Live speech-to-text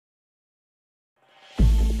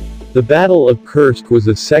The Battle of Kursk was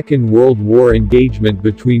a Second World War engagement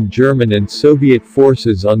between German and Soviet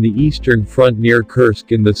forces on the Eastern Front near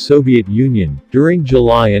Kursk in the Soviet Union, during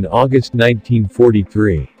July and August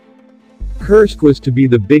 1943. Kursk was to be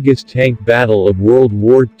the biggest tank battle of World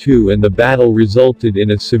War II, and the battle resulted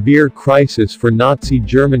in a severe crisis for Nazi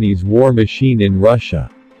Germany's war machine in Russia.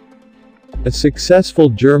 A successful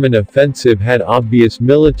German offensive had obvious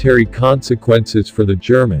military consequences for the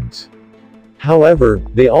Germans. However,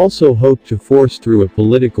 they also hoped to force through a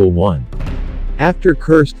political one. After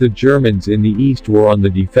Kursk, the Germans in the east were on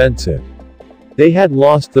the defensive. They had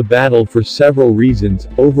lost the battle for several reasons: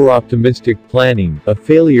 overoptimistic planning, a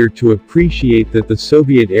failure to appreciate that the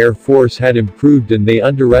Soviet Air Force had improved, and they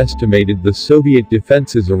underestimated the Soviet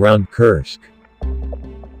defenses around Kursk.